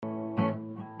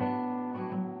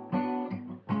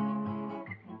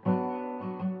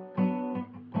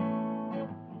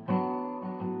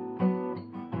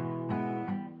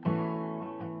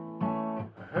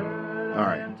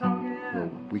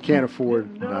We can't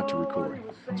afford not to record.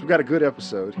 So we've got a good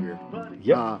episode here.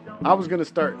 Yep. I was going to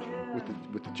start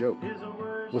with the joke.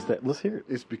 What's that? Let's hear it.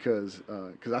 It's because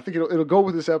I think it'll go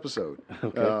with this episode.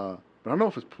 Okay. But I don't know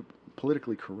if it's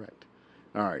politically correct.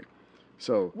 All right.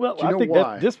 So, Well, do you know I think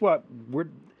why?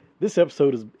 this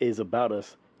episode is about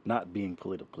us not being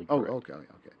politically correct. Oh, okay.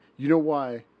 You know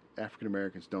why African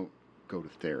Americans don't go to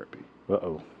therapy?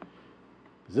 Uh-oh.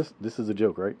 This is a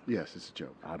joke, right? Yes, it's a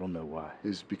joke. I don't know why.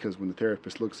 It's because when the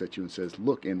therapist looks at you and says,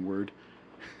 "Look, N-word,"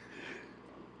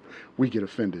 we get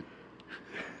offended.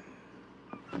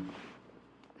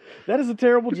 That is a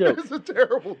terrible joke. It's a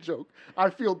terrible joke. I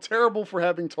feel terrible for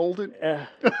having told it.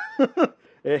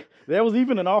 That was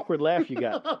even an awkward laugh you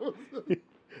got.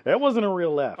 That wasn't a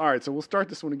real laugh. All right, so we'll start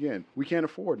this one again. We can't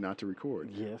afford not to record.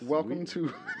 Yes. Welcome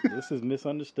to... This is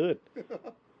misunderstood.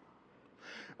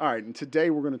 All right, and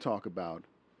today we're going to talk about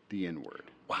the N-word.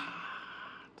 What?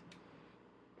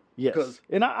 Yes.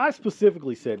 And I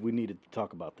specifically said we needed to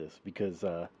talk about this because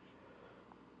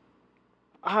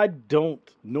I don't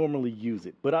normally use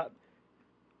it. But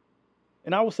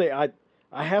I will say I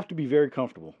have to be very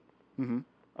comfortable.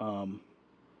 Mm-hmm.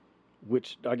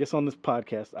 Which I guess on this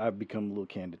podcast I've become a little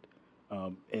candid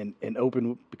and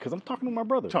open because I'm talking to my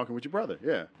brother. Talking with your brother,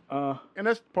 yeah. And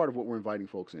that's part of what we're inviting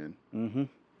folks in. Mm-hmm.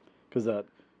 Because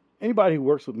anybody who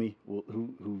works with me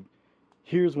who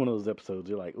hears one of those episodes,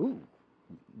 they're like, "Ooh,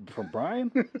 from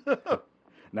Brian."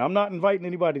 Now I'm not inviting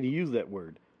anybody to use that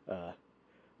word,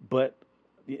 but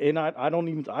I don't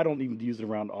even use it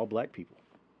around all black people.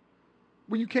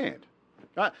 Well, you can't.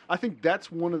 I think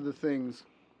that's one of the things.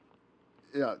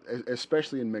 Yeah,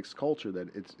 especially in mixed culture, that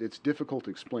it's difficult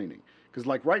explaining. Because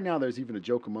like right now, there's even a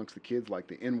joke amongst the kids, like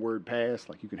the N-word pass,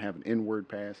 like you can have an N-word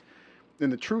pass. And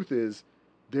the truth is,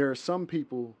 there are some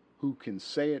people who can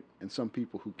say it and some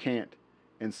people who can't.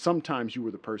 And sometimes you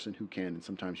are the person who can and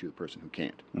sometimes you're the person who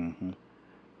can't. Mm-hmm.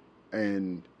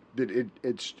 And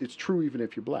it's true even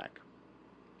if you're black.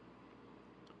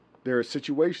 There are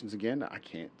situations, again, I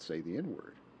can't say the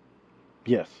N-word.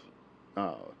 Yes.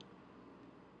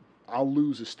 I'll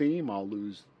lose esteem. I'll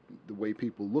lose the way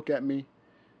people look at me.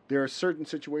 There are certain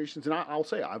situations, and I'll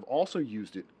say I've also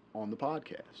used it on the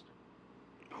podcast.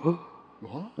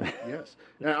 Yes,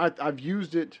 and I've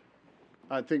used it.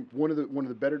 I think one of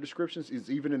the better descriptions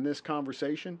is even in this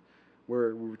conversation,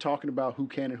 where we were talking about who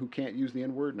can and who can't use the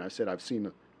N-word, and I said I've seen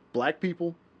black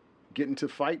people get into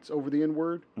fights over the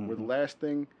N-word, mm-hmm. where the last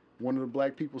thing one of the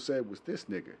black people said was "this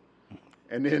nigga,"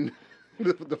 and then.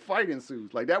 The fight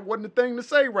ensues. Like, that wasn't the thing to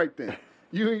say right then.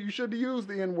 You should have used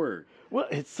the N-word. Well,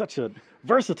 it's such a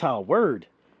versatile word.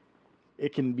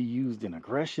 It can be used in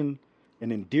aggression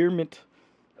and endearment.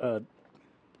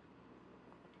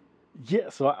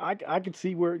 So I could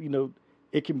see where,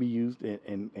 it can be used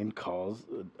and cause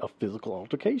a physical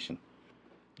altercation.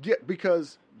 Yeah,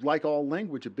 because like all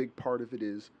language, a big part of it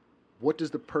is what does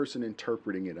the person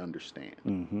interpreting it understand?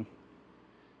 Mm-hmm.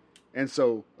 And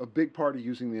so a big part of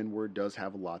using the N-word does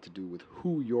have a lot to do with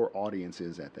who your audience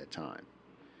is at that time.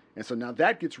 And so now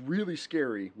that gets really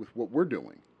scary with what we're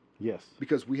doing. Yes.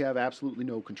 Because we have absolutely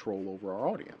no control over our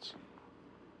audience.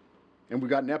 And we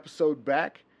got an episode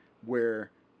back where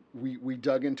we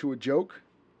dug into a joke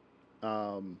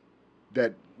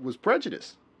that was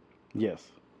prejudice.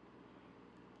 Yes.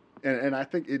 And I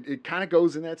think it kind of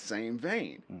goes in that same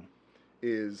vein.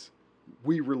 Is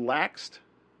we relaxed...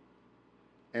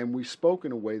 And we spoke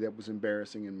in a way that was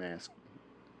embarrassing in mass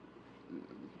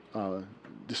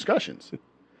discussions.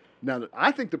 Now,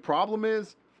 I think the problem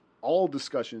is all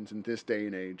discussions in this day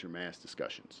and age are mass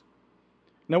discussions.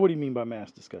 Now, what do you mean by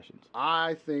mass discussions?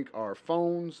 I think our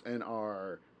phones and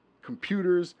our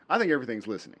computers, I think everything's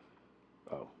listening.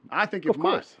 Oh, I think if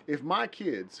my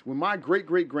kids, when my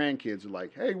great-great-grandkids are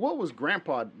like, "Hey, what was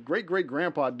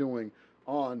great-great-grandpa doing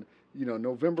on,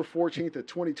 November 14th of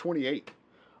 2028?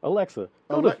 Alexa,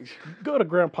 go to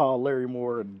Grandpa Larry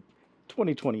Moore in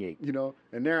 2028.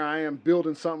 And there I am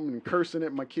building something and cursing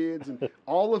at my kids, and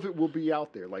all of it will be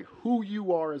out there. Like, who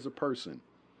you are as a person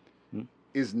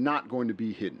is not going to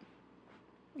be hidden.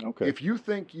 Okay. If you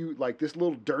think you, like this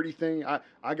little dirty thing,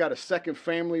 I got a second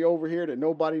family over here that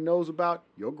nobody knows about,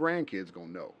 your grandkids going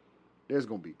to know. There's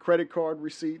going to be credit card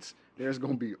receipts. There's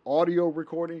going to be audio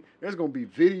recording. There's going to be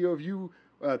video of you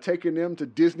taking them to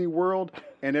Disney World,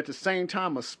 and at the same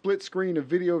time, a split screen of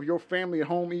video of your family at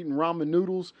home eating ramen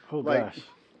noodles. Oh, gosh.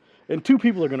 And two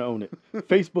people are going to own it.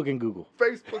 Facebook and Google.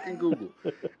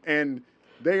 And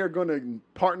they are going to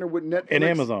partner with Netflix and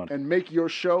Amazon and make your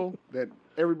show that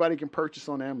everybody can purchase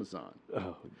on Amazon.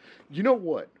 Oh. You know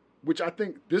what? Which I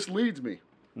think this leads me.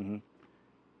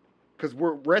 Because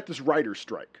we're at this writer's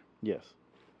strike. Yes.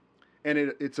 And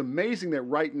it's amazing that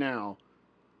right now,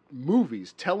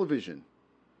 movies, television,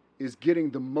 is getting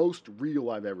the most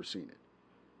real I've ever seen it.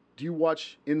 Do you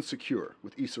watch Insecure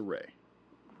with Issa Rae?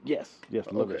 Yes, I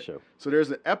love that show. So there's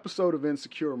an episode of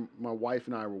Insecure my wife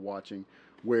and I were watching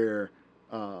where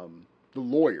the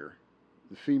lawyer,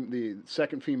 the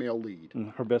second female lead,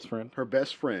 her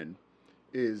best friend,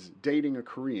 is dating a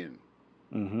Korean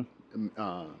mm-hmm.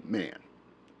 Man.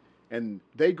 And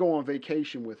they go on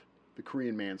vacation with the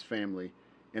Korean man's family,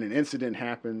 and an incident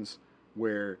happens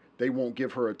where they won't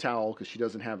give her a towel because she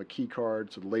doesn't have a key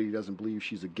card, so the lady doesn't believe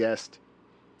she's a guest.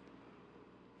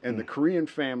 And the Korean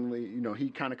family, he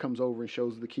kind of comes over and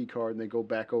shows the key card, and they go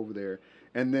back over there.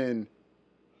 And then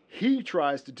he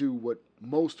tries to do what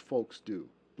most folks do.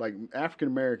 Like African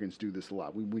Americans do this a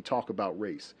lot. We talk about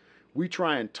race. We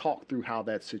try and talk through how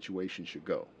that situation should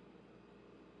go.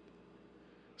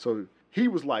 So he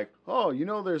was like, oh,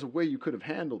 there's a way you could have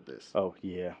handled this. Oh,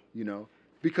 yeah.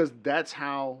 Because that's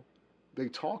how they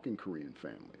talk in Korean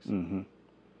families. Mm-hmm.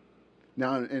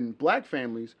 Now, in black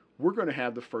families, we're going to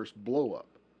have the first blow up.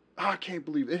 I can't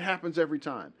believe it happens every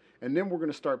time. And then we're going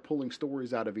to start pulling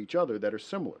stories out of each other that are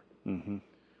similar mm-hmm.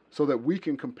 so that we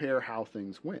can compare how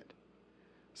things went.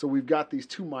 So we've got these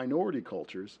two minority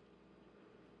cultures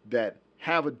that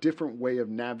have a different way of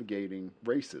navigating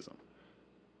racism.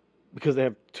 Because they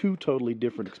have two totally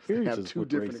different experiences with racism. They have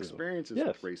two different experiences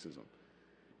with racism.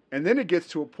 And then it gets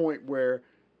to a point where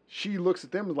she looks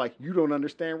at them and like, you don't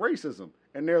understand racism.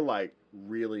 And they're like,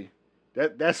 really?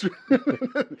 That's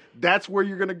that's where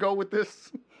you're going to go with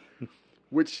this?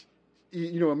 Which,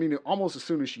 almost as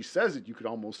soon as she says it, you could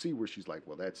almost see where she's like,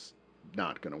 well, that's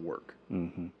not going to work.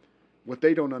 Mm-hmm. What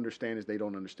they don't understand is they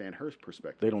don't understand her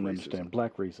perspective. They don't understand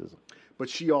black racism. But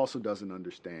she also doesn't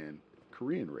understand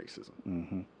Korean racism.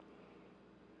 Mm-hmm.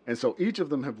 And so each of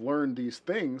them have learned these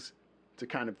things to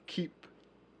kind of keep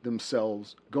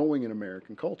themselves going in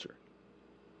American culture.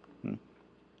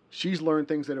 She's learned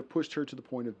things that have pushed her to the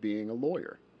point of being a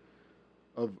lawyer,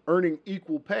 of earning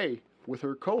equal pay with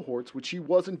her cohorts, which she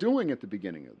wasn't doing at the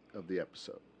beginning of the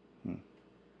episode.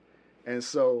 And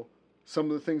so some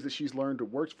of the things that she's learned that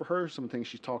works for her, some of the things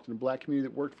she's talked in the black community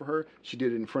that worked for her, she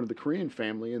did it in front of the Korean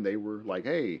family, and they were like,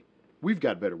 hey, we've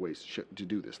got better ways to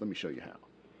do this. Let me show you how.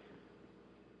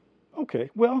 Okay,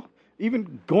 well,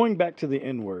 even going back to the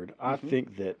N-word, I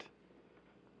think that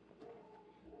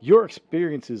your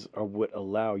experiences are what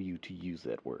allow you to use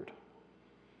that word.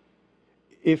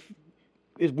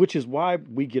 Which is why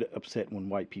we get upset when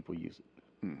white people use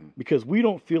it. Mm-hmm. Because we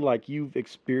don't feel like you've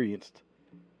experienced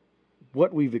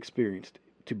what we've experienced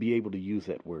to be able to use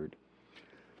that word.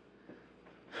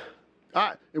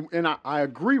 I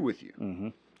agree with you. Mm-hmm.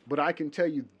 But I can tell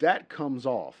you that comes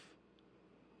off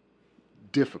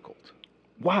difficult.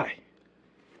 Why?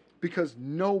 Because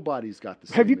nobody's got the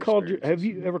same Have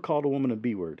you ever called a woman a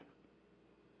B word?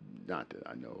 Not that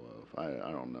I know of.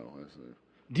 I don't know.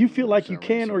 Do you feel like you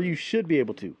can or you should be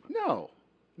able to? No.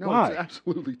 Why? It's an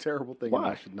absolutely terrible thing. Why?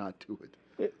 And I should not do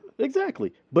it.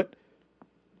 Exactly. But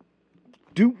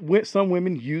do some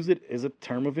women use it as a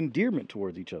term of endearment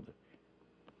towards each other?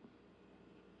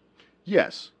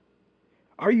 Yes.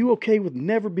 Are you okay with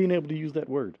never being able to use that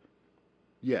word?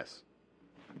 Yes.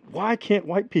 Why can't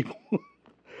white people?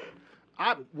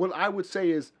 What I would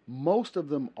say is most of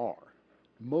them are.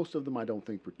 Most of them I don't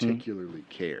think particularly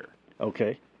care.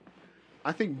 Okay.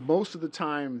 I think most of the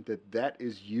time that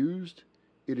is used,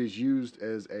 it is used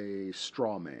as a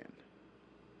straw man.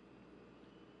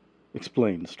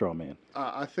 Explain the straw man.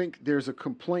 I think there's a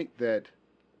complaint that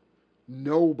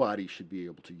nobody should be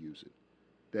able to use it.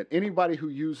 That anybody who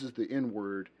uses the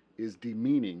N-word is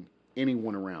demeaning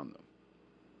anyone around them.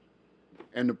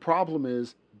 And the problem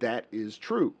is that is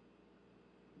true.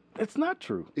 It's not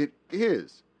true. It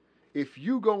is. If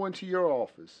you go into your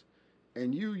office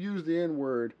and you use the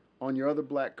N-word on your other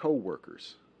black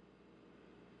coworkers,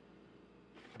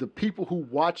 the people who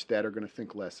watch that are going to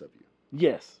think less of you.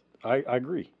 Yes, I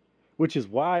agree. Which is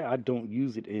why I don't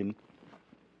use it in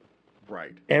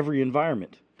every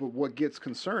environment. But what gets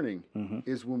concerning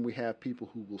is when we have people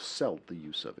who will sell the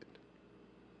use of it.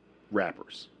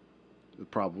 Rappers,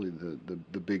 probably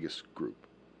the biggest group,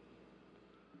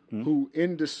 who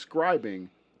in describing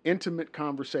intimate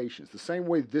conversations, the same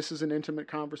way this is an intimate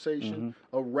conversation,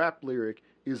 a rap lyric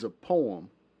is a poem.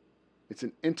 It's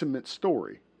an intimate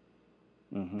story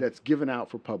that's given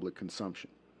out for public consumption.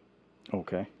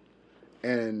 Okay.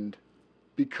 And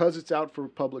because it's out for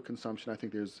public consumption, I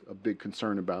think there's a big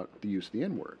concern about the use of the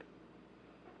N-word.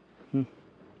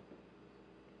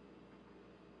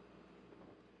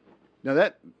 Now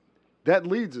that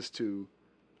leads us to,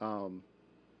 because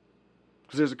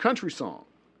there's a country song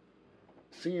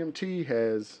CMT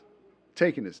has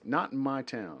taken this, not in my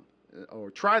town, or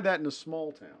tried that in a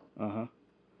small town. Uh-huh.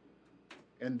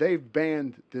 And they've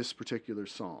banned this particular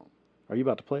song. Are you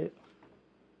about to play it?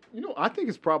 I think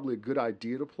it's probably a good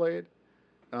idea to play it.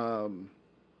 I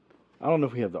don't know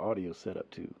if we have the audio set up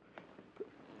too.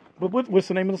 But what's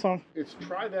the name of the song? It's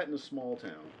 "Try That in a Small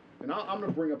Town," and I'm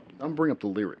gonna bring up the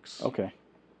lyrics. Okay.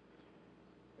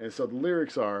 And so the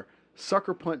lyrics are: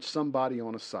 sucker punch somebody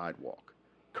on a sidewalk,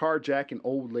 carjack an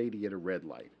old lady at a red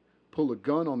light, pull a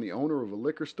gun on the owner of a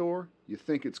liquor store. You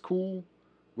think it's cool?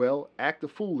 Well, act a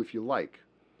fool if you like.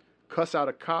 Cuss out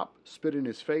a cop, spit in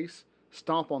his face,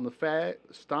 stomp on the flag,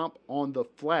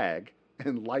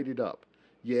 and light it up.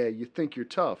 Yeah, you think you're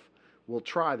tough? Well,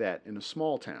 try that in a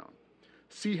small town.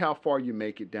 See how far you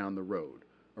make it down the road.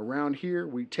 Around here,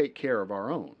 we take care of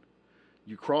our own.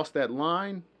 You cross that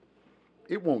line,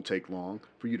 it won't take long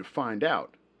for you to find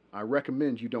out. I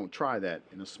recommend you don't try that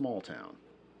in a small town.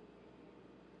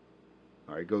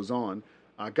 All right, it goes on.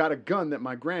 I got a gun that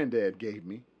my granddad gave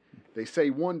me. They say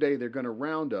one day they're going to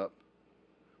round up.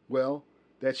 Well,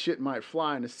 that shit might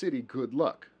fly in a city. Good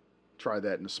luck. Try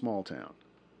that in a small town.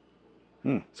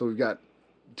 So we've got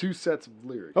two sets of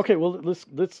lyrics. Okay, well let's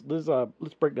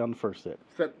break down the first set.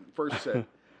 First set.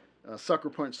 Sucker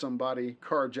punch somebody,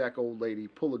 carjack old lady,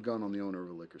 pull a gun on the owner of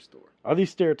a liquor store. Are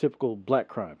these stereotypical black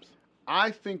crimes?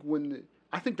 I think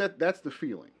that's the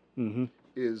feeling. Mm-hmm.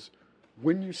 Is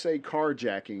when you say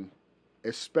carjacking,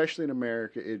 especially in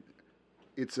America,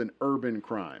 it's an urban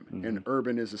crime, and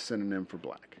urban is a synonym for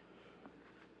black.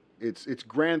 It's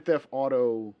Grand Theft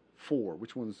Auto 4.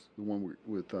 Which one's the one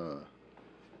with the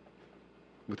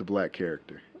black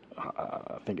character?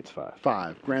 I think it's 5.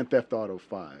 5. Grand Theft Auto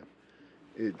 5.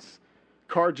 It's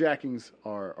carjackings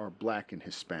are black and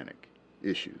Hispanic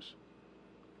issues.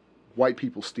 White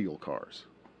people steal cars.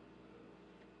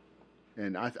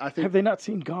 And I think... Have they not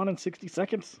seen Gone in 60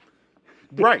 Seconds?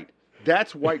 Right.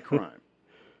 That's white crime.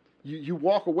 You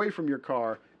walk away from your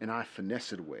car, and I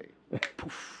finesse it away.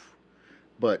 Poof.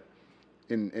 But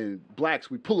in blacks,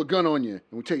 we pull a gun on you, and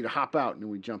we tell you to hop out, and then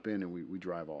we jump in, and we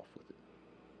drive off with it.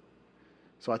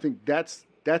 So I think that's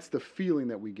the feeling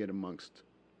that we get amongst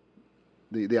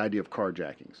the idea of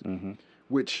carjackings,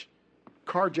 which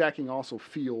carjacking also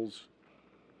feels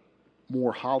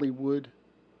more Hollywood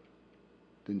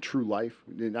than true life.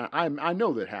 And I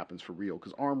know that happens for real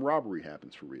because armed robbery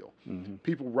happens for real.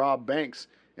 People rob banks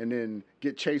and then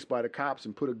get chased by the cops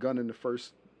and put a gun in the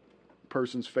first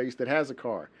person's face that has a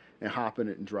car and hop in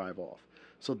it and drive off.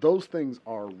 So those things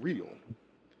are real,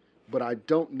 but I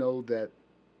don't know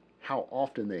how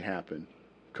often they happen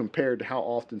compared to how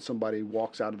often somebody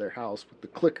walks out of their house with the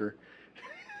clicker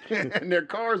and their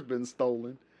car's been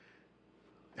stolen.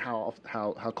 How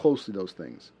closely those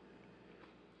things.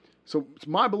 So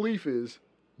my belief is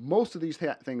most of these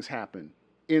things happen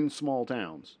in small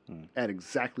towns at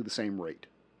exactly the same rate,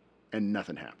 and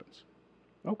nothing happens.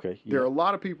 Okay. Yeah. There are a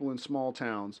lot of people in small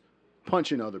towns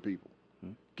punching other people,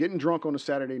 getting drunk on a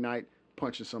Saturday night,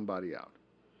 punching somebody out.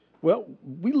 Well,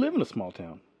 we live in a small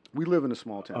town. We live in a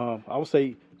small town. I would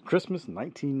say Christmas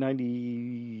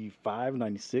 1995,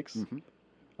 96.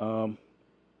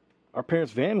 Our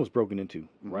parents' van was broken into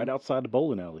right outside the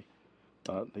bowling alley.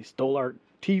 They stole our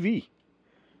TV.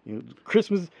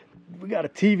 Christmas, we got a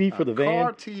TV for the van.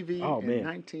 Car TV in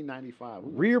 1995.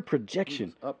 Rear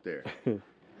projection. We was up there. A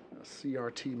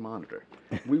CRT monitor.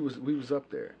 We was up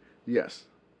there. Yes.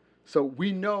 So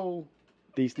we know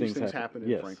these things happen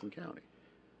in Franklin County.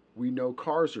 We know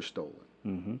cars are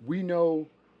stolen. We know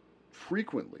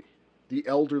frequently the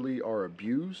elderly are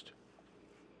abused.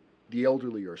 The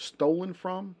elderly are stolen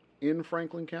from in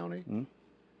Franklin County.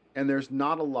 And there's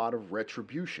not a lot of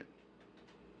retribution.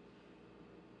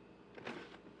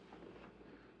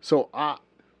 So I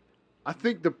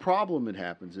think the problem that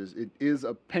happens is it is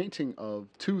a painting of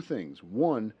two things.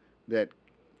 One, that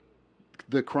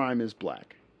the crime is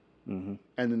black. And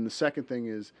then the second thing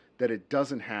is that it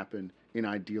doesn't happen in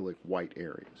idyllic white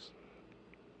areas.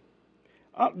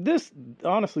 This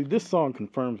song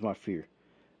confirms my fear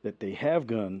that they have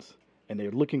guns and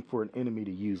they're looking for an enemy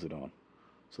to use it on.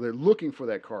 So they're looking for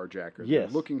that carjacker. Yes. They're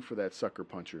looking for that sucker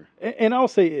puncher. And I'll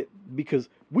say it because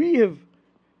we have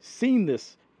seen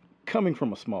this coming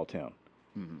from a small town.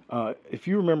 If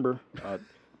you remember,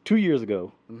 2 years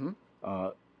ago,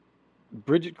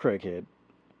 Bridget Craighead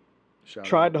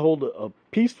tried to hold a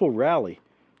peaceful rally.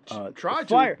 Tried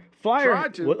to.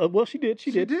 Well, she did.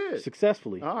 She did.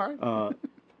 Successfully. All right.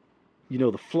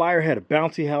 The flyer had a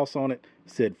bouncy house on it,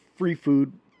 said free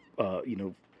food,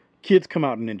 kids come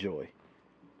out and enjoy.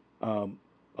 A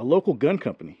local gun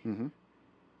company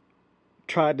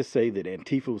tried to say that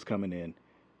Antifa was coming in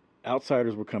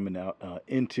outsiders were coming out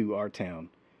into our town,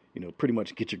 pretty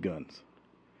much get your guns.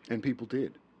 And people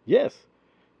did. Yes.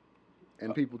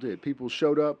 And people did. People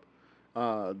showed up.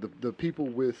 The people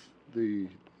with the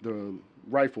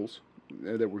rifles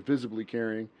that were visibly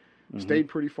carrying stayed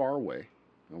pretty far away,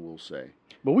 I will say.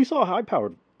 But we saw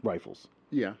high-powered rifles.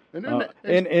 Yeah. They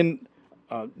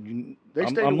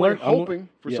stayed away hoping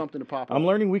for something to pop up. I'm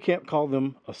learning we can't call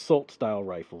them assault-style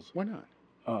rifles. Why not?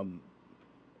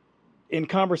 In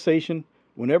conversation,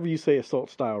 whenever you say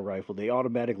assault-style rifle, they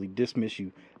automatically dismiss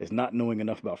you as not knowing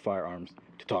enough about firearms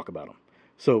to talk about them.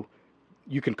 So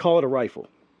you can call it a rifle.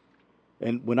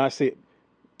 And when I say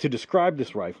to describe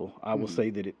this rifle, I will say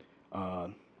that it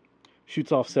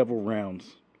shoots off several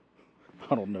rounds.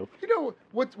 I don't know. You know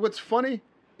what's funny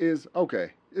is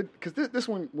because this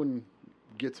one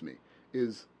gets me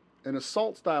is an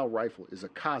assault style rifle is a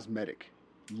cosmetic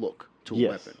look to a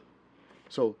weapon.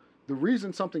 So the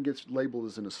reason something gets labeled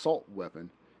as an assault weapon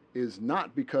is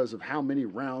not because of how many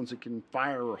rounds it can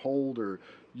fire or hold or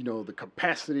the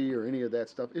capacity or any of that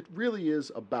stuff. It really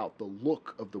is about the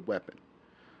look of the weapon.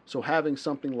 So having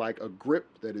something like a grip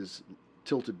that is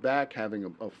tilted back,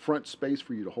 having a front space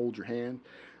for you to hold your hand,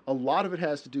 a lot of it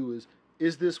has to do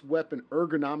is this weapon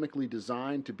ergonomically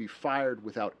designed to be fired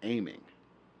without aiming?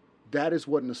 That is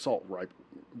what an assault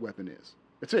weapon is.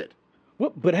 That's it.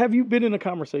 Well, but have you been in a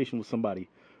conversation with somebody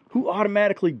who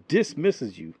automatically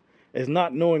dismisses you as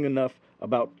not knowing enough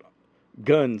about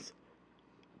guns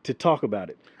to talk about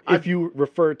it if you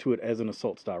refer to it as an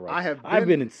assault style rifle? I've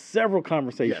been in several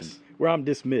conversations where I'm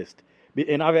dismissed,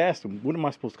 and I've asked them, "What am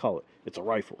I supposed to call it?" It's a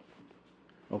rifle.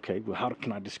 Okay, well, how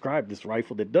can I describe this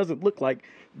rifle that doesn't look like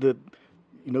the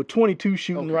 22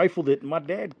 shooting rifle that my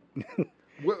dad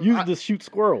used to shoot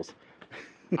squirrels?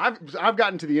 I've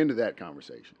gotten to the end of that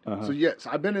conversation. So yes,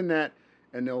 I've been in that,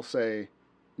 and they'll say,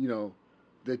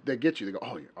 they get you. They go,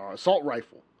 "Oh, assault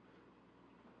rifle.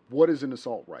 What is an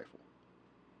assault rifle?"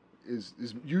 Is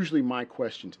usually my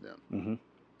question to them,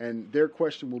 and their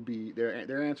question will be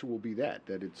their answer will be that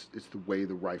it's the way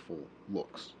the rifle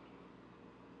looks.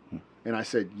 And I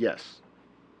said, yes,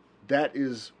 that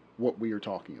is what we are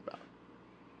talking about.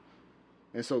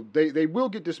 And so they will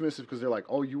get dismissive because they're like,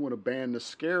 "Oh, you want to ban the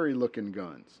scary looking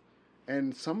guns?"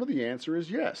 And some of the answer is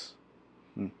yes.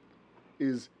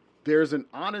 Is there's an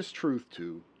honest truth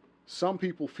to some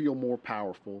people feel more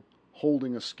powerful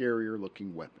holding a scarier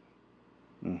looking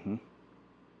weapon.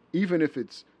 Even if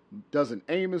it doesn't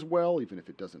aim as well, even if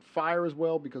it doesn't fire as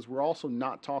well, because we're also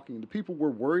not talking, the people we're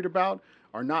worried about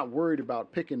are not worried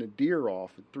about picking a deer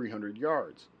off at 300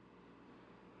 yards.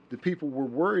 The people we're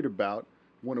worried about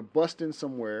want to bust in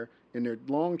somewhere in their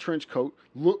long trench coat,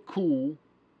 look cool,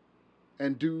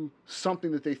 and do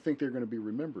something that they think they're going to be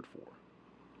remembered for.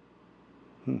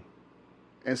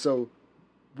 And so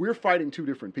we're fighting two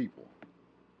different people.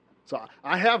 So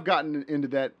I have gotten into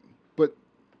that, but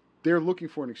they're looking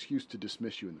for an excuse to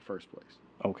dismiss you in the first place.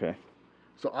 Okay.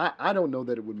 So I don't know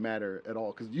that it would matter at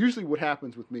all, because usually what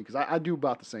happens with me, because I do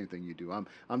about the same thing you do.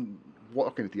 I'm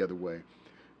walking it the other way,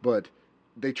 but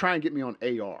they try and get me on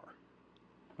AR.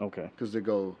 Okay. Because they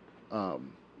go,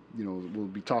 we'll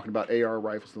be talking about AR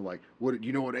rifles. And like, what?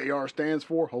 You know what AR stands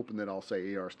for? Hoping that I'll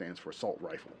say AR stands for assault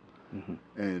rifle.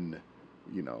 And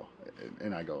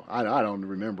and I go, I don't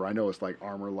remember. I know it's like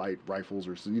Armor Light Rifles,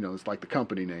 or it's like the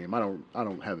company name. I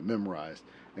don't have it memorized.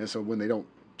 And so when they don't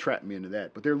trap me into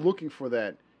that, but they're looking for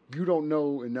that. You don't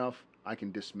know enough. I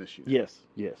can dismiss you. Yes.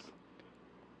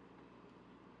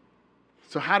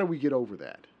 So how do we get over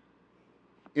that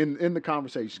in the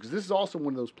conversation? Because this is also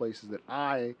one of those places that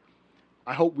I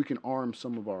hope we can arm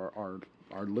some of our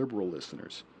liberal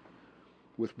listeners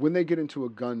with when they get into a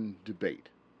gun debate.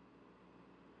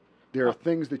 There are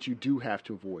things that you do have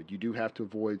to avoid. You do have to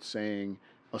avoid saying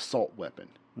assault weapon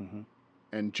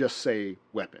and just say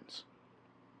weapons.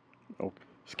 Oh,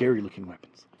 scary looking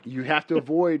weapons. You have to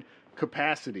avoid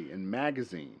capacity and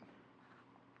magazine.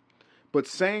 But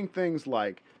saying things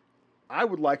like, I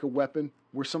would like a weapon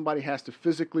where somebody has to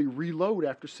physically reload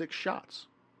after 6 shots.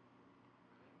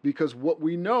 Because what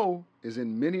we know is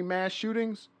in many mass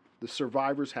shootings, the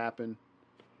survivors happen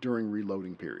during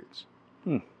reloading periods.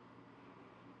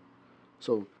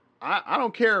 So I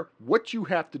don't care what you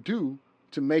have to do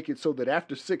to make it so that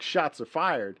after 6 shots are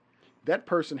fired, that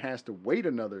person has to wait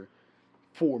another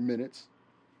 4 minutes.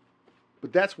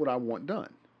 But that's what I want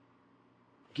done.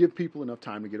 Give people enough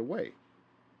time to get away.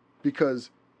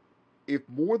 Because if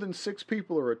more than 6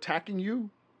 people are attacking you,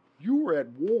 you are at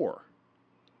war.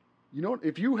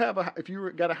 If you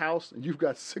got a house and you've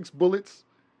got 6 bullets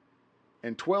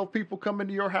and 12 people come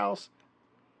into your house,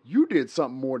 you did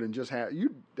something more than just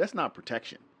that's not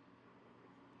protection.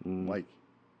 Like,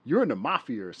 you're in the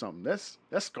mafia or something. That's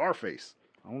Scarface.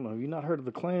 I don't know. You not heard of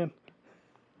the Klan?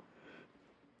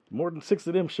 More than 6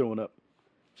 of them showing up.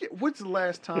 Yeah, what's the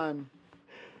last time?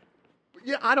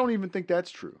 Yeah, I don't even think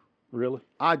that's true. Really?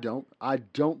 I don't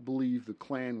believe the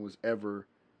Klan was ever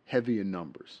heavy in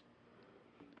numbers.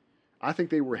 I think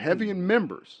they were heavy in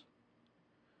members.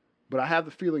 But I have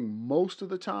the feeling most of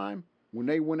the time when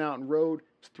they went out and rode,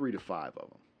 it's 3 to 5 of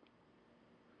them.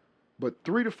 But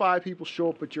 3 to 5 people show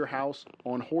up at your house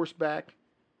on horseback,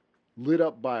 lit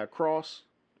up by a cross,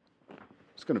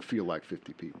 it's going to feel like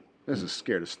 50 people. This is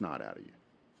scared the snot out of you.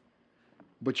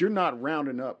 But you're not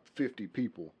rounding up 50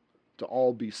 people to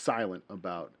all be silent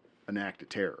about an act of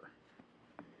terror.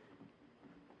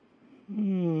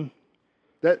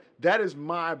 That is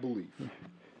my belief.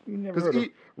 You never heard of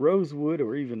Rosewood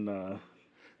or even...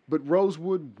 But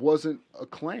Rosewood wasn't a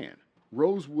Klan.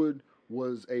 Rosewood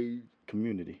was a...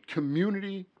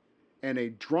 Community and a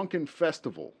drunken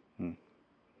festival.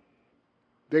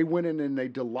 They went in and they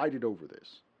delighted over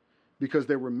this. Because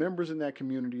there were members in that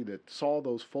community that saw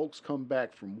those folks come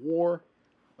back from war,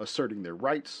 asserting their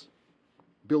rights,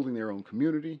 building their own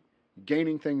community,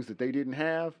 gaining things that they didn't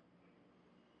have.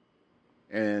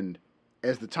 And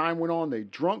as the time went on, they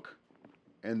drunk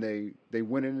and they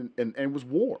went in and it was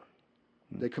war.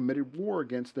 They committed war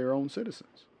against their own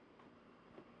citizens.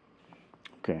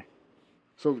 Okay.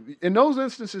 So in those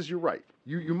instances, you're right.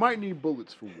 You might need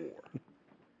bullets for war.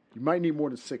 You might need more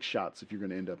than 6 shots if you're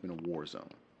going to end up in a war zone.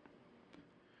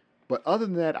 But other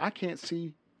than that, I can't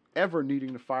see ever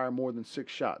needing to fire more than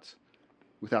 6 shots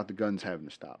without the guns having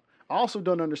to stop. I also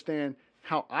don't understand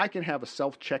how I can have a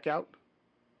self-checkout,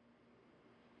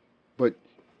 but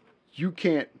you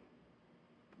can't,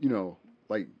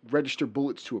 register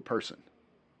bullets to a person.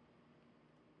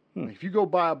 Like if you go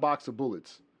buy a box of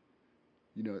bullets,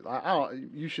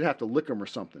 you should have to lick them or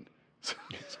something.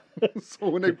 So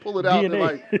when they pull it out, they're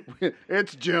like,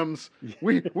 it's Jim's.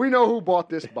 We know who bought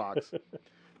this box.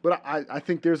 But I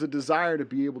think there's a desire to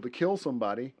be able to kill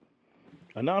somebody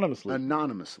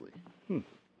anonymously.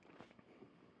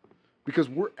 Because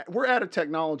we're at a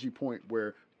technology point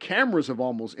where cameras have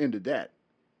almost ended that.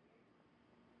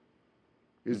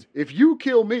 If you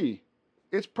kill me,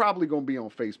 it's probably going to be on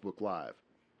Facebook Live.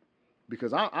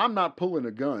 Because I'm not pulling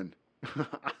a gun.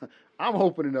 I'm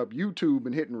opening up YouTube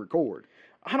and hitting record.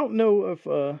 I don't know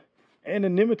if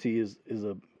anonymity is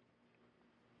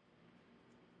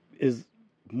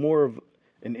more of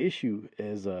an issue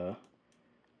as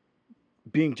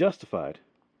being justified.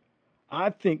 I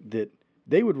think that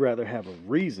they would rather have a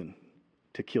reason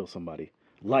to kill somebody,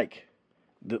 like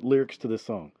the lyrics to this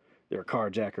song. They're a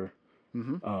carjacker.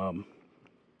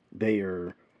 They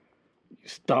are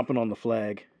stomping on the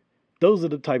flag. Those are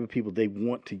the type of people they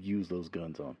want to use those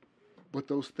guns on. But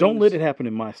those things, don't let it happen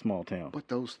in my small town. But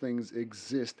those things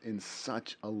exist in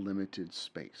such a limited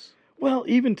space. Well,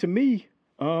 even to me,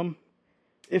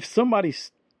 if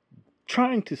somebody's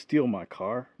trying to steal my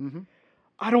car,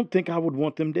 I don't think I would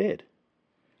want them dead.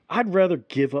 I'd rather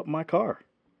give up my car.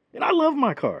 And I love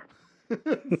my car.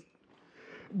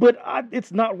 But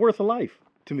it's not worth a life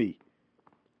to me.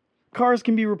 Cars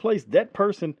can be replaced. That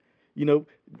person, I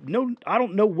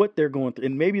don't know what they're going through.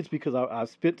 And maybe it's because I've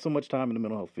spent so much time in the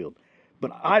mental health field.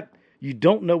 But you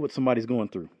don't know what somebody's going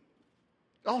through.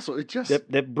 Also, it just...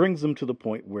 That brings them to the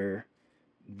point where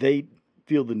they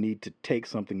feel the need to take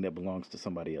something that belongs to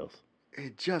somebody else.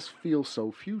 It just feels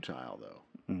so futile,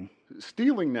 though.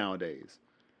 Stealing nowadays.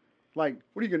 Like,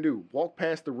 what are you going to do? Walk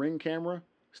past the Ring camera,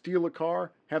 steal a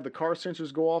car, have the car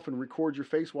sensors go off and record your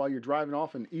face while you're driving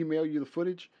off and email you the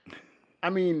footage? I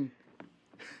mean,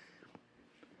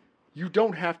 you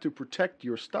don't have to protect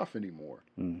your stuff anymore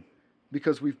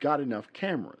because we've got enough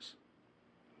cameras.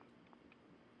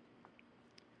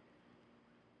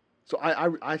 So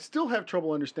I still have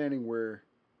trouble understanding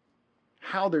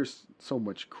how there's so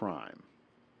much crime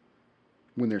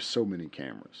when there's so many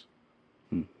cameras.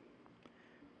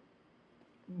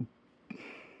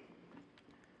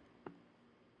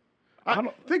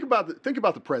 Think about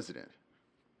the president.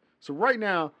 So right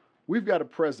now we've got a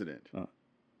president,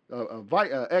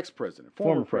 ex-president,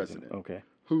 former president, okay,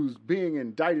 who's being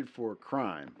indicted for a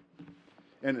crime,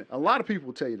 and a lot of people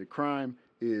will tell you that crime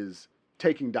is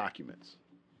taking documents.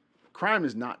 Crime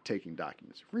is not taking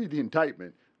documents. Read the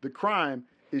indictment. The crime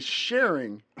is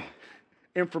sharing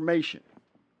information.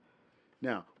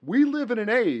 Now, we live in an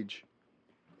age,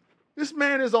 this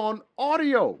man is on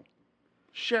audio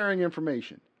sharing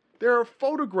information. There are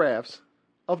photographs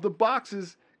of the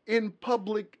boxes in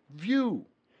public view.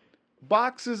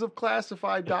 Boxes of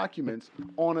classified documents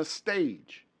on a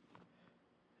stage.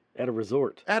 At a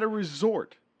resort.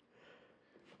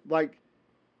 Like,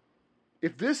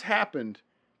 If this happened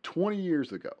 20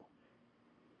 years ago,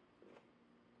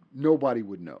 nobody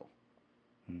would know.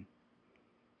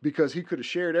 Because he could have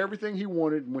shared everything he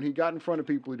wanted. And when he got in front of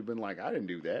people, he'd have been like, I didn't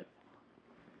do that.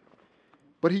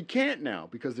 But he can't now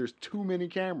because there's too many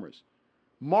cameras.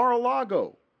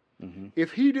 Mar-a-Lago,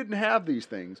 if he didn't have these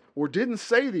things or didn't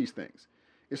say these things,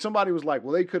 if somebody was like,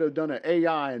 well, they could have done an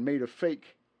AI and made a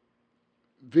fake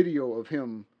video of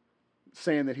him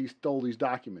saying that he stole these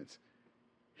documents,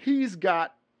 he's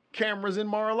got cameras in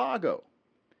Mar-a-Lago.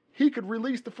 He could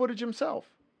release the footage himself.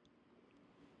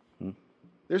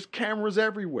 There's cameras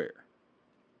everywhere.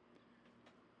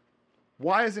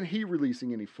 Why isn't he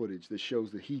releasing any footage that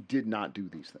shows that he did not do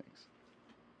these things?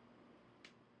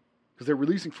 Because they're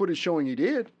releasing footage showing he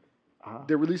did.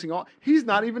 They're releasing all. He's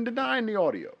not even denying the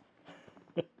audio.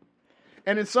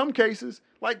 And in some cases,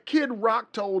 like Kid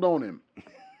Rock told on him.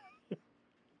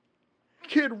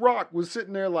 Kid Rock was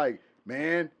sitting there like,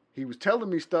 man, he was telling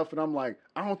me stuff, and I'm like,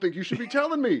 I don't think you should be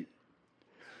telling me.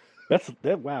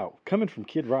 Wow. Coming from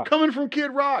Kid Rock. Coming from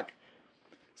Kid Rock.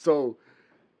 So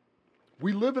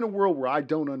we live in a world where I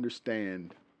don't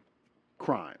understand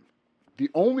crime. The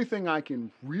only thing I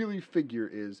can really figure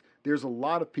is there's a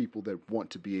lot of people that want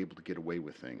to be able to get away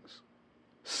with things.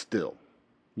 Still.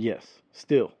 Yes.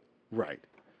 Still. Right.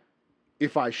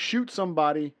 If I shoot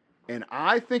somebody and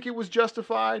I think it was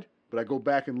justified, but I go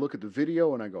back and look at the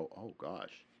video and I go, oh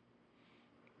gosh,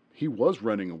 he was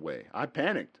running away. I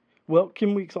panicked. Well,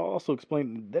 can we also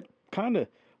explain that kind of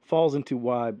falls into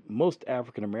why most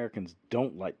African Americans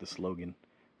don't like the slogan,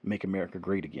 Make America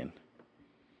Great Again?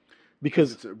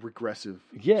 Because it's a regressive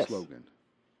slogan.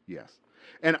 Yes.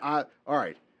 And all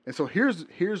right. And so here's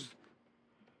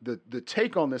the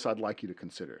take on this I'd like you to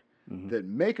consider. That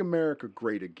Make America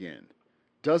Great Again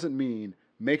doesn't mean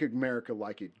make America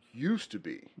like it used to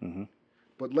be.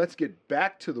 But let's get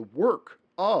back to the work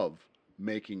of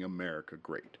making America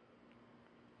great.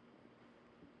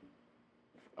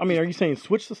 I mean, are you saying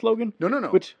switch the slogan?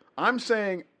 No. I'm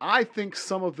saying I think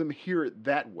some of them hear it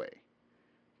that way.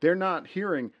 They're not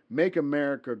hearing Make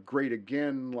America Great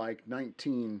Again like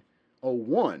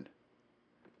 1901.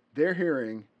 They're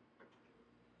hearing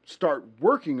start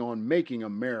working on making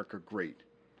America great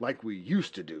like we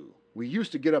used to do. We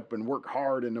used to get up and work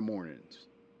hard in the mornings.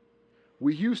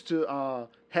 We used to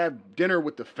have dinner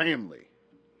with the family.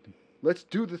 Let's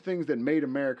do the things that made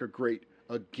America great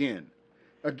again.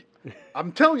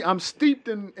 I'm telling you, I'm steeped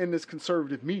in this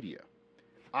conservative media.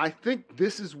 I think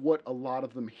this is what a lot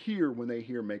of them hear when they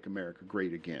hear Make America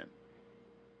Great Again.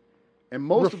 And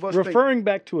most of us referring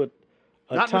back to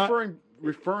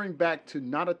referring back to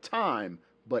not a time,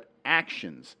 but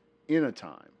actions in a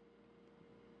time.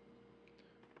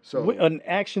 So an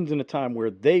actions in a time where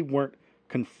they weren't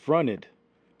confronted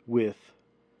with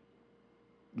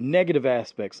negative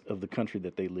aspects of the country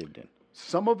that they lived in.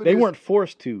 Some of it they weren't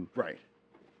forced to. Right.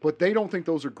 But they don't think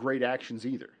those are great actions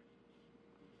either.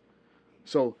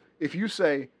 So if you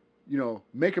say,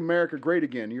 make America great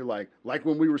again, you're like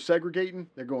when we were segregating,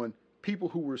 they're going, people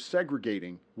who were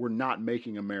segregating were not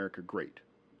making America great.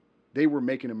 They were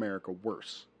making America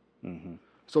worse.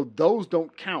 So those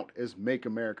don't count as Make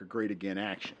America Great Again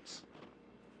actions.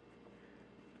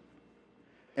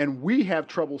 And we have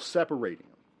trouble separating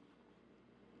them.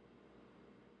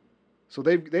 So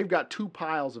they've got two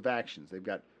piles of actions. They've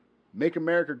got Make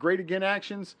America Great Again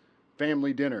actions,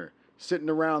 family dinner, sitting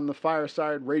around the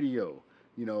fireside radio,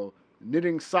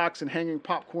 knitting socks and hanging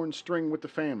popcorn string with the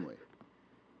family.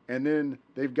 And then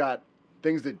they've got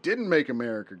things that didn't make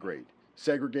America great.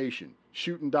 Segregation,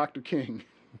 shooting Dr. King.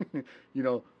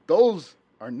 Those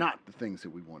are not the things that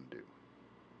we want to do.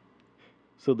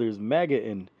 So there's MAGA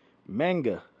and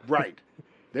manga. Right.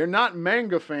 They're not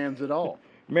manga fans at all.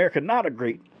 America not a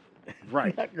great.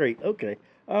 Right. Not great. Okay.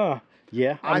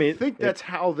 Yeah. I think that's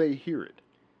how they hear it.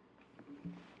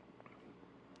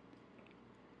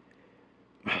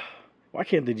 Why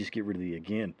can't they just get rid of the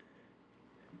again?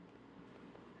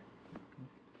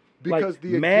 Because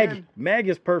the MAG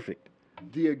is perfect.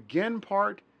 The again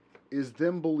part is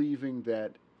them believing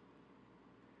that,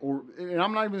 and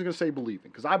I'm not even going to say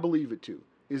believing, because I believe it too,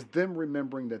 is them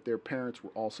remembering that their parents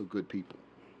were also good people.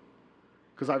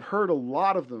 Because I've heard a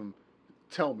lot of them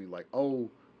tell me like, oh,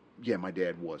 yeah, my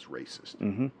dad was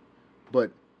racist.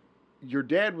 But your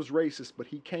dad was racist, but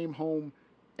he came home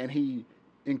and he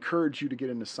encouraged you to get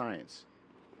into science.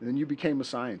 And then you became a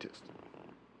scientist.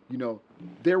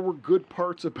 There were good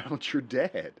parts about your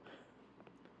dad.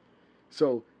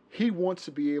 So he wants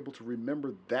to be able to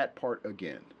remember that part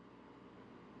again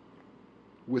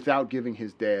without giving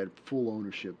his dad full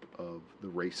ownership of the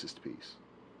racist piece.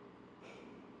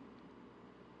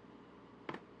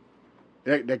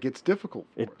 That gets difficult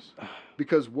for us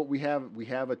because what we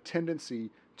have a tendency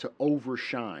to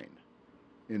overshine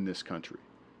in this country,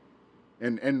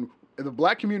 and the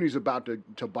black community is about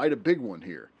to bite a big one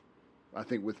here. I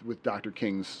think with Dr.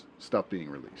 King's stuff being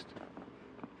released,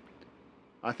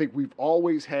 I think we've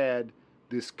always had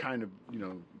this kind of,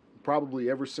 probably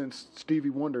ever since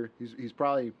Stevie Wonder. He's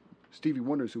probably Stevie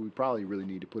Wonder's who we probably really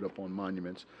need to put up on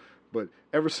monuments, but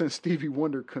ever since Stevie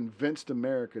Wonder convinced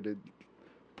America to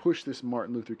push this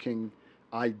Martin Luther King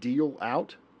ideal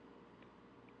out,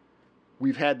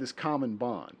 we've had this common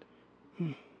bond.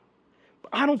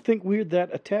 I don't think we're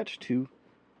that attached to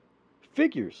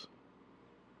figures.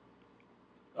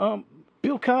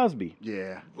 Bill Cosby.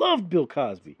 Yeah. Loved Bill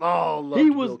Cosby. Oh, loved He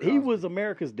Bill Cosby. was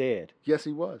America's dad. Yes,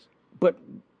 he was. But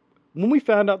when we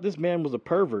found out this man was a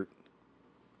pervert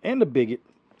and a bigot,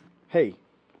 hey,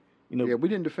 yeah, we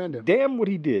didn't defend him. Damn what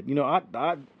he did. I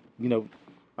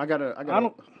got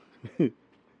an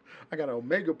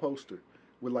Omega poster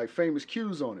with like famous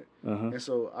cues on it. And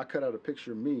so I cut out a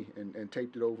picture of me and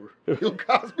taped it over Bill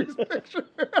Cosby's picture.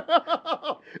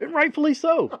 And rightfully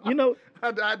so. I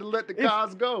had to let the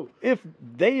cause go. If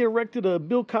they erected a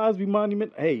Bill Cosby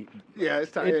monument, hey, yeah,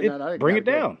 it's time. Bring it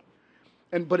down.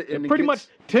 And pretty much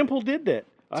Temple did that.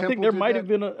 I think there might have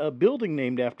been a building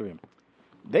named after him.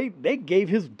 They gave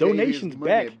his donations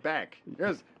back.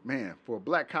 Yes, man, for a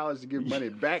black college to give money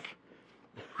back.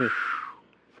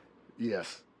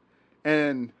 Yes.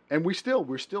 And we're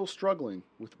still struggling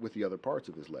with the other parts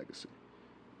of his legacy.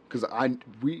 Because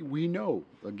we know,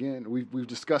 again, we've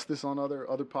discussed this on other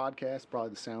podcasts.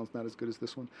 Probably the sound's not as good as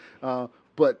this one.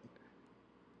 But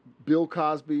Bill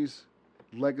Cosby's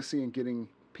legacy in getting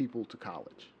people to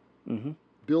college. Mm-hmm.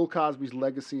 Bill Cosby's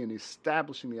legacy in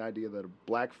establishing the idea that a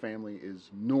black family is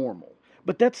normal.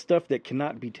 But that's stuff that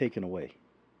cannot be taken away.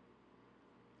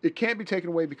 It can't be taken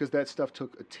away because that stuff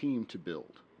took a team to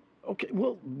build. Okay,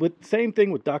 well, but same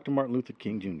thing with Dr. Martin Luther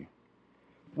King Jr.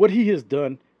 What he has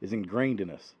done is ingrained in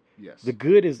us. Yes. The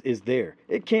good is there.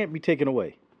 It can't be taken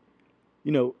away.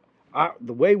 The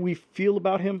way we feel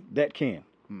about him, that can.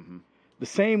 Mm-hmm. The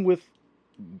same with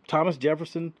Thomas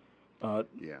Jefferson.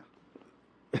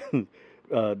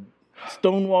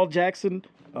 Stonewall Jackson,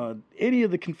 any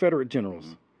of the Confederate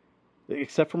generals,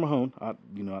 except for Mahone.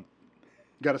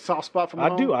 Got a soft spot for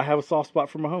Mahone? I do. I have a soft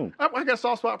spot for Mahone. I got a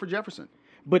soft spot for Jefferson.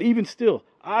 But even still,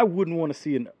 I wouldn't want to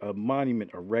see a monument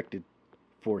erected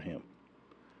for him.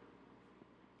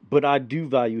 But I do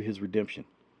value his redemption.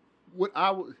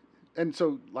 And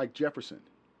so, like Jefferson,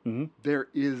 mm-hmm. there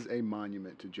is a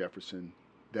monument to Jefferson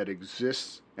that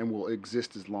exists and will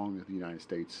exist as long as the United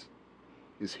States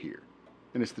is here.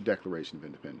 And it's the Declaration of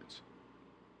Independence.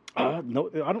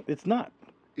 No, I don't. It's not.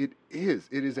 It is.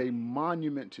 It is a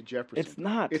monument to Jefferson. It's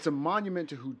not. It's a monument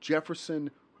to who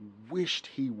Jefferson wished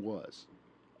he was.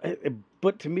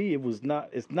 But to me, it was not.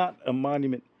 It's not a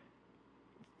monument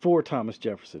for Thomas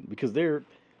Jefferson because there are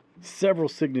several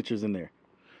signatures in there,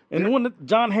 and the one that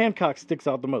John Hancock sticks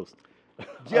out the most.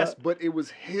 Yes, but it was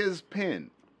his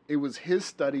pen. It was his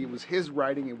study. It was his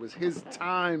writing. It was his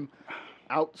time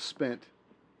outspent.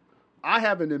 I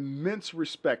have an immense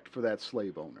respect for that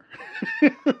slave owner.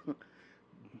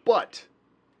 But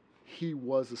he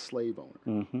was a slave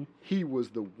owner. Mm-hmm. He was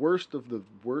the worst of the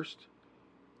worst,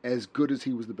 as good as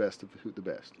he was the best of the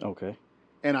best. Okay.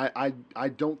 And I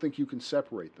don't think you can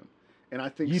separate them. And I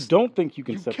think you don't think you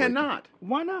can separate them? You cannot.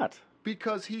 Why not?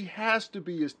 Because he has to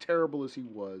be as terrible as he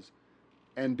was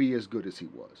and be as good as he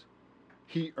was.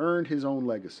 He earned his own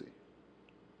legacy.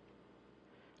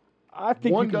 I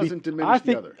think one doesn't diminish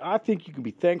the other. I think you can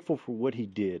be thankful for what he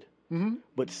did, mm-hmm.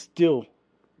 but still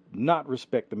not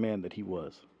respect the man that he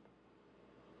was.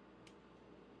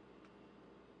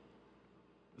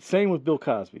 Same with Bill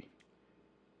Cosby.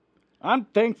 I'm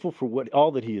thankful for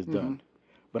all that he has done, mm-hmm.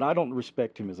 but I don't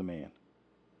respect him as a man.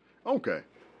 Okay.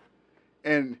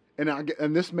 And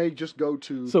this may just go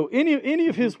to so any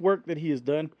of his work that he has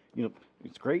done,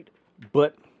 it's great,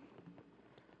 but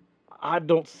I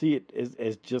don't see it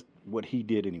as just what he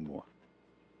did anymore.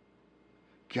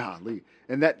 Golly.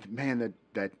 And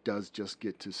that does just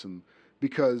get to some,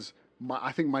 because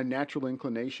I think my natural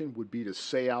inclination would be to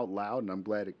say out loud, and I'm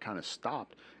glad it kind of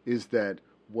stopped, is that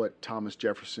what Thomas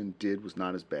Jefferson did was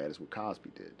not as bad as what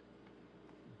Cosby did.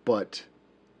 But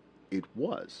it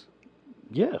was.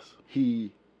 Yes.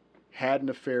 He had an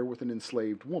affair with an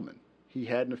enslaved woman. He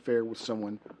had an affair with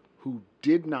someone who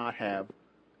did not have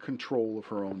control of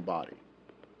her own body.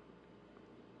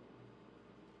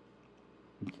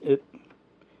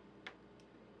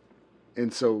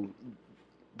 And so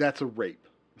that's a rape.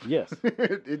 Yes.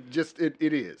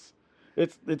 It is.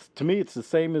 It's to me it's the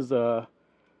same as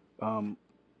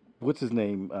what's his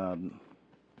name?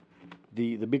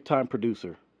 The big time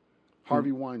producer,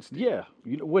 Harvey Weinstein. Yeah,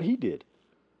 you know what he did.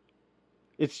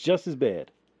 It's just as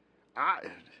bad.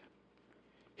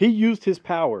 He used his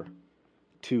power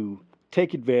to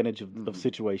take advantage of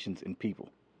situations and people.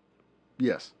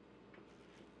 Yes.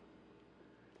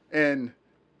 And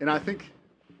I think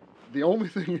the only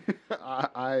thing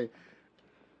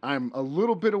I'm a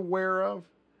little bit aware of,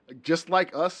 just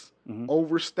like us,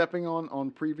 overstepping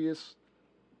on previous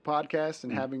podcasts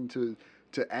and having to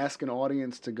ask an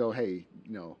audience to go, hey,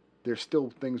 you know, there's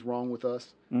still things wrong with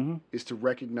us, is to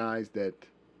recognize that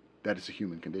it's a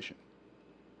human condition.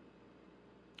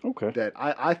 Okay. That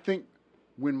I think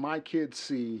when my kids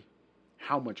see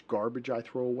how much garbage I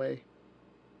throw away,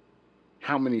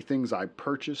 how many things I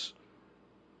purchase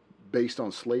based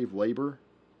on slave labor.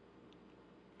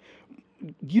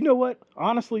 You know what?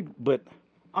 Honestly, but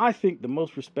I think the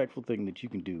most respectful thing that you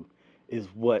can do is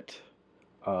what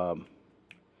Robert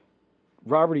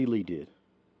E. Lee did.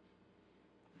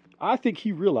 I think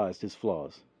he realized his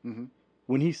flaws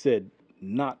when he said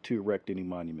not to erect any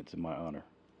monuments in my honor.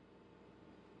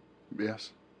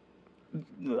 Yes.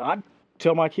 I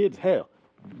tell my kids, hell,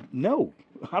 no,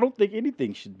 I don't think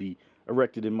anything should be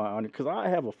erected in my honor because I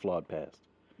have a flawed past.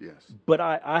 Yes. But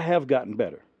I have gotten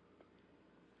better.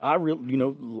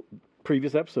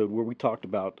 Previous episode where we talked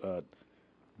about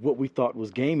what we thought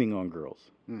was gaming on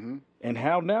girls. And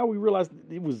how now we realize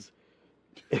it was...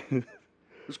 It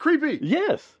was creepy.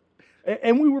 Yes.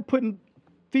 And we were putting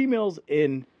females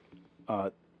in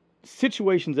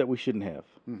situations that we shouldn't have.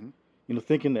 You know,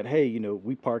 thinking that, hey, you know,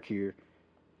 we park here,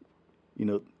 you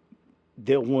know,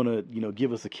 they'll want to, you know,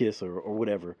 give us a kiss or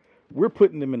whatever. We're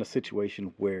putting them in a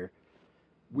situation where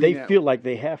they feel like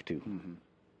they have to.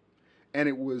 And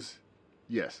it was,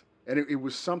 yes. And it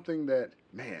was something that,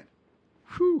 man,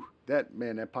 that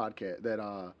podcast,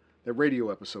 that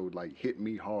radio episode, like, hit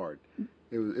me hard.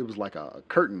 It was like a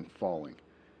curtain falling.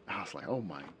 I was like, oh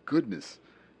my goodness.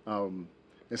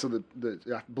 And so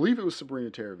I believe it was Sabrina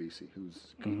Teravisi,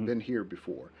 who's been here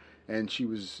before, and she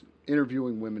was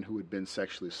interviewing women who had been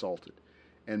sexually assaulted.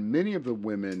 And many of the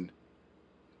women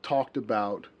talked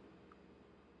about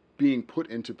being put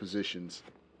into positions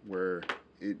where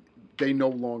they no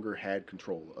longer had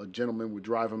control. A gentleman would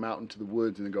drive them out into the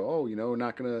woods and go, oh, you know, we're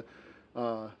not going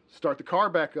to start the car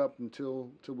back up until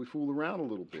we fool around a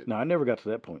little bit. No, I never got to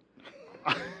that point.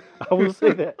 I will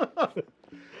say that.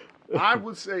 I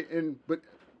would say,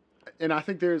 and I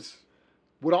think there's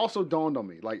what also dawned on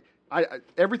me, like I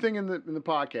everything in the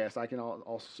podcast I can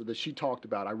also that she talked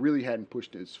about, I really hadn't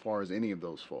pushed it as far as any of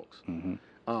those folks.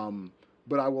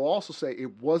 But I will also say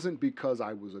it wasn't because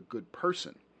I was a good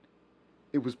person.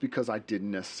 It was because I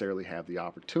didn't necessarily have the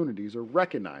opportunities or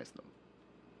recognize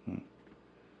them.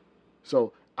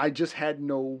 So I just had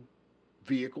no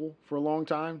vehicle for a long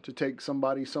time to take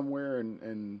somebody somewhere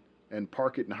and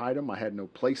park it and hide them. I had no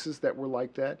places that were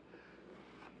like that.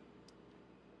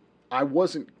 I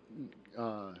wasn't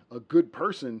a good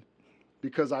person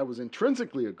because I was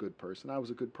intrinsically a good person. I was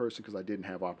a good person because I didn't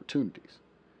have opportunities.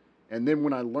 And then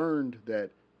when I learned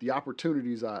that the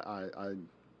opportunities I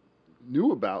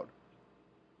knew about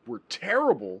were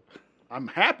terrible, I'm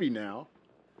happy now.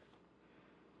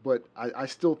 But I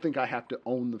still think I have to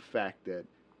own the fact that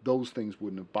those things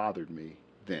wouldn't have bothered me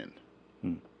then.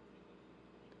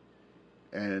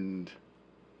 And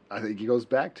I think it goes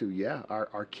back to,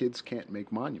 our kids can't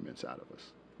make monuments out of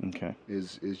us. Okay.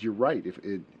 Is you're right. If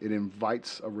it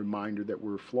invites a reminder that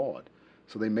we're flawed.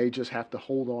 So they may just have to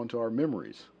hold on to our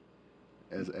memories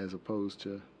as opposed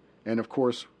to, and of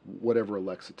course, whatever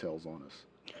Alexa tells on us.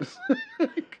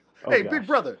 Hey, gosh. Big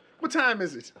brother, what time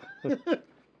is it?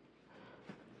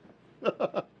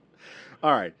 All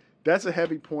right. That's a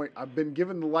heavy point. I've been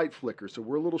given the light flicker, so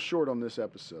we're a little short on this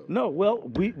episode. No, well,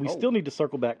 we still need to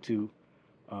circle back to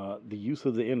the use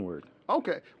of the N-word.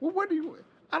 Okay. Well,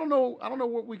 I don't know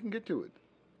what we can get to it.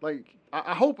 Like,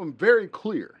 I hope I'm very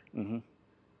clear.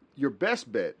 Your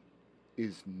best bet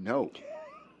is no.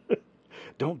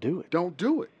 Don't do it. Don't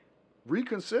do it.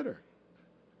 Reconsider.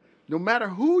 No matter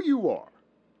who you are,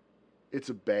 it's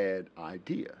a bad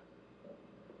idea.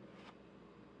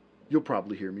 You'll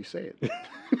probably hear me say it.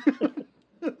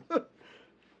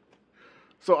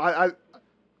 So I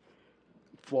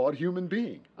flawed human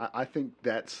being. I think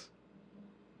that's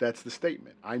the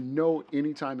statement. I know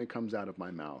anytime it comes out of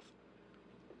my mouth,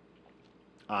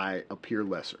 I appear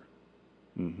lesser.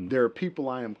 There are people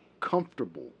I am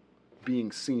comfortable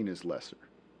being seen as lesser.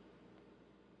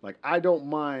 Like, I don't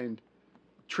mind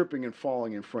tripping and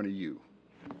falling in front of you.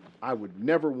 I would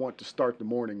never want to start the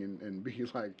morning and be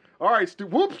like, all right, Stu,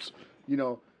 whoops. You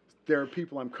know, there are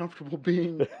people I'm comfortable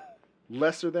being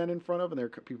lesser than in front of, and there are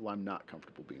people I'm not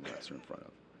comfortable being lesser in front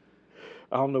of.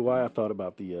 I don't know why I thought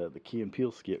about the Key and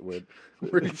Peele skit where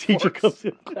Where the he teacher farts. comes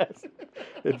in class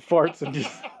and farts and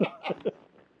just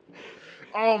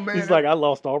Oh man, he's like, I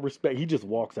lost all respect. He just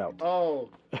walks out. oh,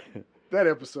 that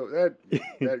episode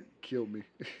that killed me.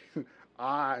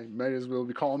 I may as well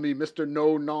be calling me Mr.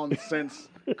 No Nonsense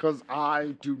because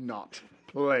I do not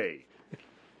play.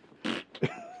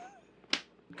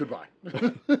 Goodbye.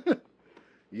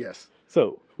 Yes.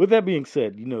 So, with that being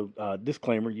said,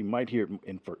 disclaimer, you might hear it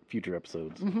in future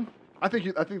episodes. Mm-hmm. I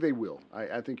think they will.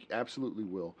 I think absolutely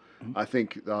will. Mm-hmm. I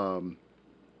think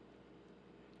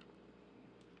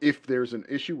if there's an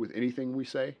issue with anything we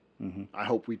say, mm-hmm. I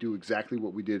hope we do exactly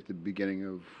what we did at the beginning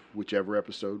of whichever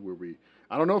episode where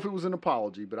I don't know if it was an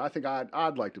apology, but I think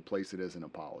I'd like to place it as an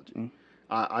apology. Mm-hmm.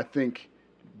 I think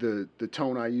the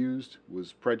tone I used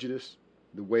was prejudice.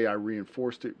 The way I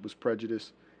reinforced it was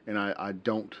prejudice. And I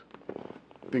don't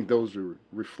think those are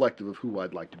reflective of who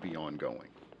I'd like to be ongoing.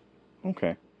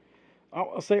 Okay.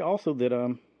 I'll say also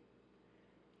that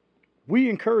we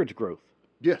encourage growth.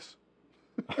 Yes.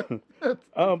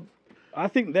 I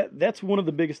think that's one of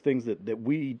the biggest things that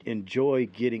we enjoy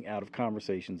getting out of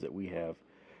conversations that we have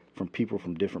from people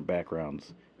from different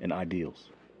backgrounds and ideals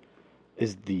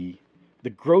is the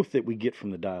growth that we get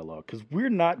from the dialogue. Because we're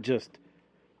not just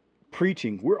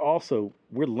preaching, we're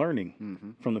learning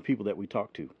mm-hmm. from the people that we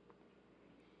talk to.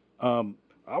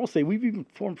 I will say we've even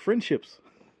formed friendships.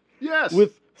 Yes.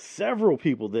 With several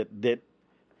people that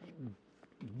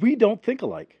we don't think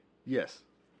alike. Yes.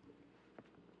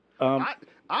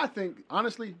 I think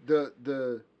honestly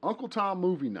the Uncle Tom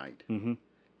movie night mm-hmm.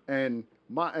 and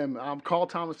I'm called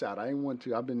Thomas out. I ain't want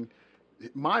to.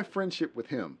 My friendship with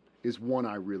him is one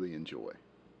I really enjoy.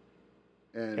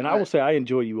 And I will say I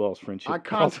enjoy you all's friendship. I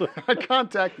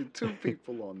contacted two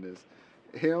people on this,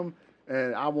 him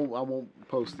and I won't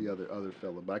post the other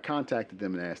fella, but I contacted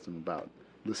them and asked them about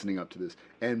listening up to this,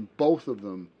 and both of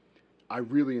them, I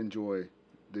really enjoy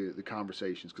the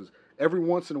conversations because every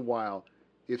once in a while,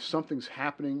 if something's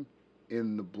happening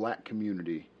in the black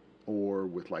community or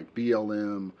with like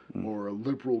BLM or a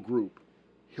liberal group,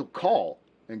 he'll call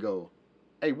and go,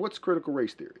 "Hey, what's critical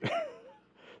race theory?"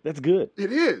 That's good.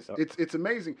 It is. It's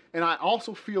amazing. And I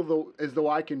also feel as though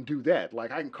I can do that.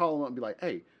 Like I can call them up and be like,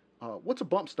 "Hey, what's a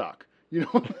bump stock?"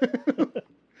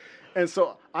 And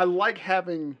so I like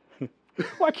having.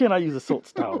 Why can't I use assault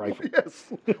style rifle?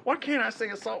 Yes. Why can't I say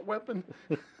assault weapon?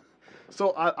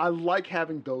 So I like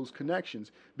having those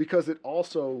connections because it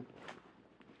also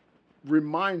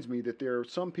reminds me that there are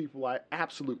some people I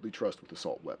absolutely trust with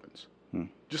assault weapons.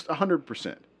 Just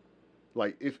 100%.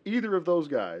 Like if either of those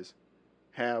guys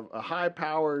have a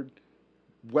high-powered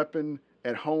weapon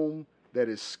at home that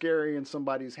is scary in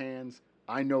somebody's hands,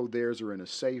 I know theirs are in a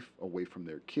safe away from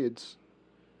their kids.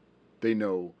 They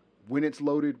know when it's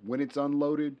loaded, when it's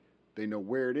unloaded. They know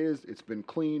where it is. It's been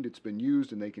cleaned, it's been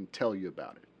used, and they can tell you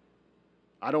about it.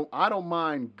 I don't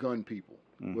mind gun people.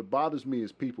 What bothers me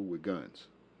is people with guns.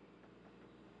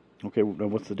 Okay, well,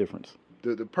 what's the difference?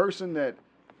 The person that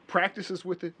practices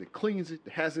with it, that cleans it,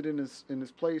 that has it in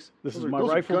his place. This is my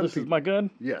rifle. This is my gun.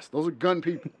 Yes, those are gun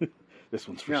people. This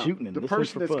one's for shooting. And the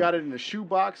person that's got it in a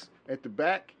shoebox at the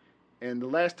back, and the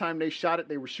last time they shot it,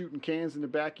 they were shooting cans in the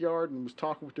backyard and was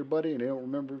talking with their buddy, and they don't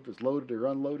remember if it's loaded or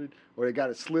unloaded, or they got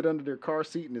it slid under their car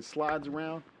seat and it slides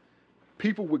around.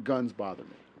 People with guns bother me.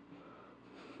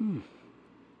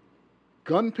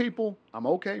 Gun people, I'm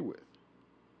okay with.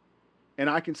 And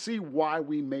I can see why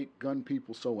we make gun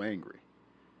people so angry.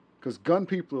 Because gun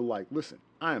people are like, listen,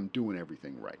 I am doing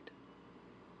everything right.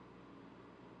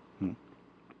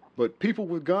 But people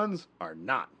with guns are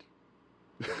not.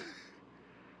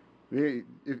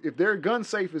 If their gun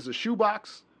safe is a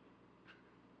shoebox,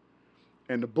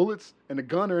 and the bullets and the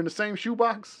gun are in the same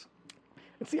shoebox.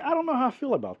 And see, I don't know how I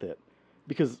feel about that.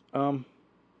 Because I'm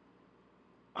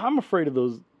afraid of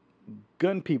those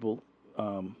gun people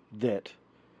that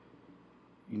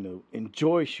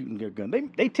enjoy shooting their gun.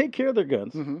 They take care of their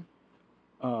guns,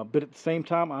 but at the same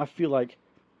time, I feel like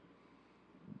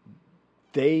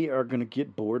they are going to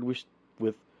get bored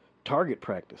with target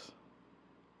practice,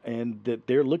 and that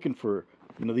they're looking for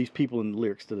these people in the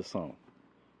lyrics to the song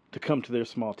to come to their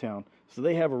small town, so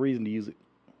they have a reason to use it.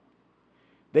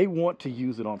 They want to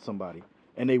use it on somebody,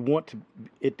 and they want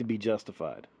it to be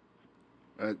justified.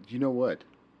 You know what?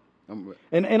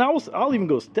 And I'll even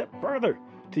go a step further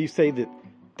to say that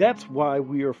that's why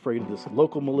we are afraid of this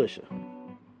local militia.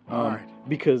 All right.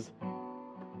 Because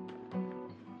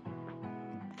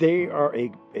they are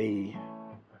a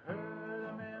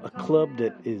club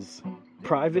that is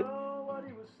private,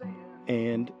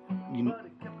 and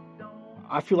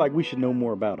I feel like we should know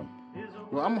more about them.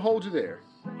 Well, I'm going to hold you there.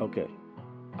 Okay.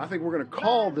 I think we're going to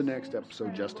call the next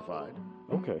episode Justified.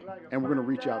 Okay. And we're going to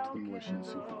reach out to the militia and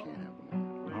see if they can't have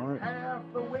them. All right.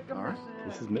 All right.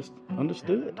 This is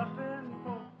misunderstood. Oh,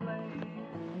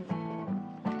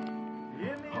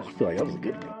 I feel like that was a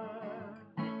good one.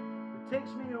 It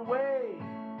takes me away.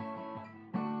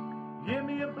 Give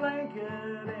me a blanket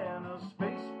and a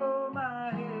space for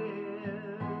my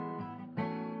head.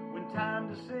 When time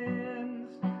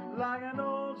descends like an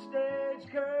old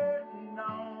stage curtain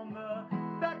on the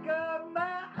back of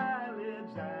my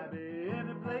eyelids, I'll be in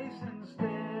a place instead.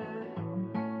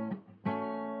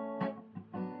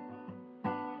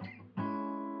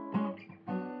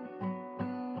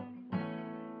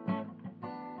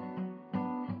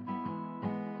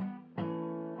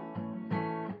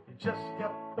 Just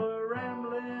kept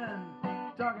rambling,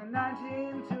 talking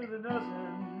 19 to the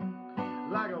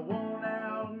dozen, like a worn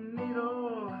out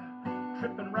needle,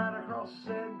 tripping right across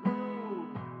that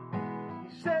groove.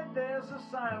 He said there's a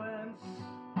silence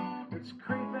that's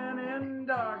creeping in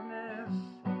darkness,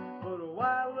 but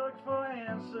why look for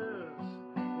answers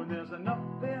when there's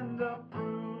nothing to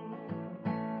prove?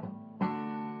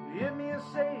 Give me a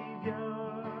savior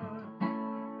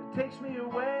that takes me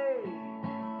away.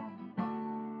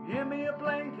 Give me a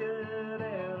blanket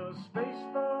and a space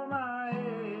for my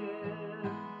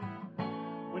head.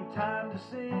 When time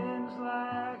descends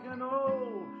like an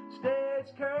old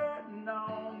stage curtain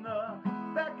on the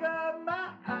back of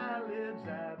my eyelids,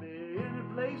 I'll be in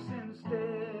a place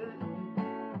instead.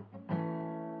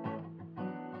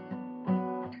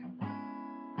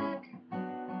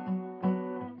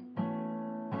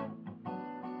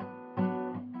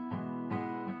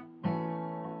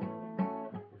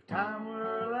 If time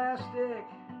were elastic,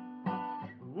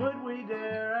 would we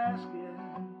dare ask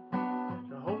it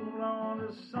to hold on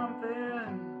to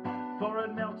something for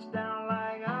it melts down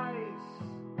like ice?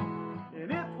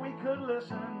 And if we could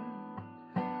listen,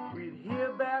 we'd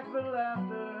hear back the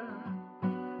laughter,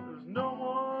 'cause no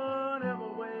one ever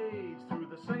wades through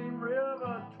the same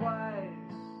river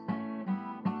twice.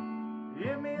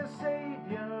 Give me a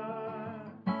savior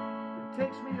that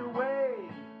takes me away.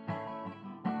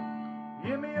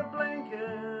 Give me a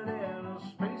blanket and a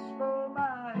space for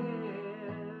my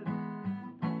head.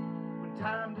 When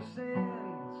time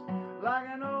descends like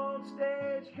an old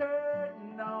stage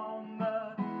curtain on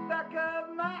the back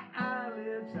of my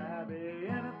eyelids, I'll be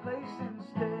in a place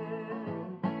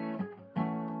instead.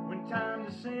 When time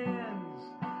descends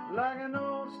like an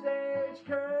old stage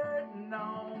curtain